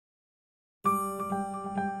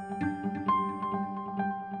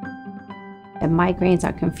Migraines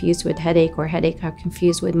are confused with headache, or headache are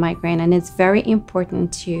confused with migraine, and it's very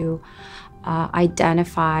important to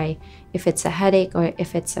identify if it's a headache or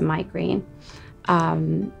if it's a migraine.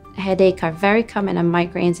 Headache are very common and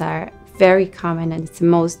migraines are very common, and it's the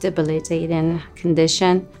most debilitating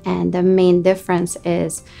condition. And the main difference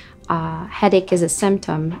is headache is a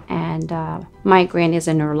symptom and migraine is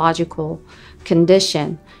a neurological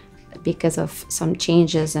condition because of some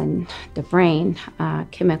changes in the brain,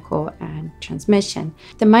 chemical and transmission.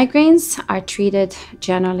 The migraines are treated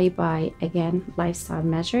generally by, again, lifestyle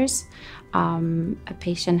measures. A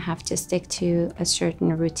patient have to stick to a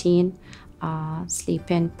certain routine,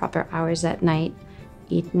 sleeping proper hours at night,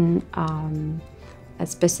 eating a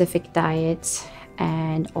specific diet,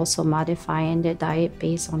 and also modifying their diet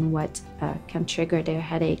based on what can trigger their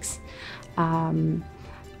headaches.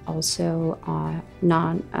 Also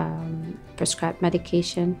non-prescribed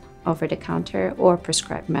medication, over-the-counter or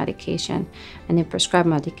prescribed medication. And in prescribed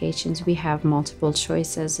medications, we have multiple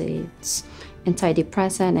choices. It's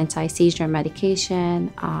antidepressant, anti-seizure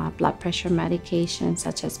medication, blood pressure medication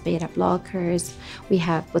such as beta blockers. We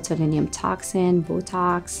have botulinum toxin,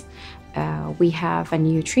 Botox. We have a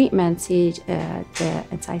new treatment, the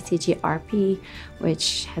anti-CGRP,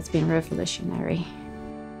 which has been revolutionary.